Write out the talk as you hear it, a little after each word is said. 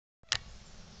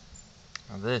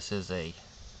Now this is a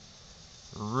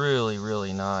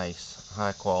really nice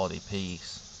high quality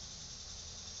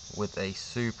piece with a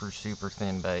super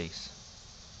thin base.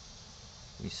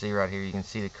 You see right here, you can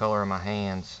see the color of my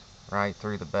hands right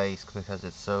through the base because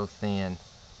it's so thin.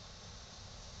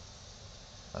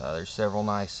 There's several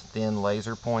nice thin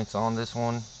laser points on this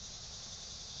one,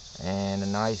 and a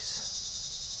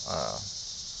nice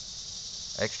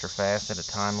extra faceted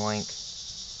time link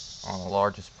on the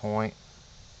largest point.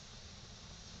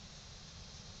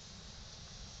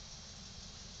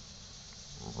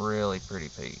 Really pretty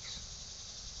piece.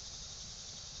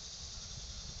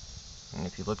 And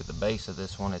if you look at the base of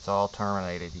this one, it's all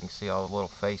terminated. You can see all the little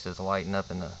faces lighting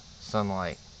up in the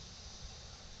sunlight.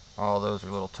 All those are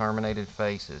little terminated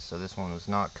faces, so this one was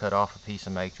not cut off a piece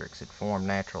of matrix. It formed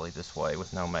naturally this way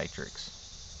with no matrix.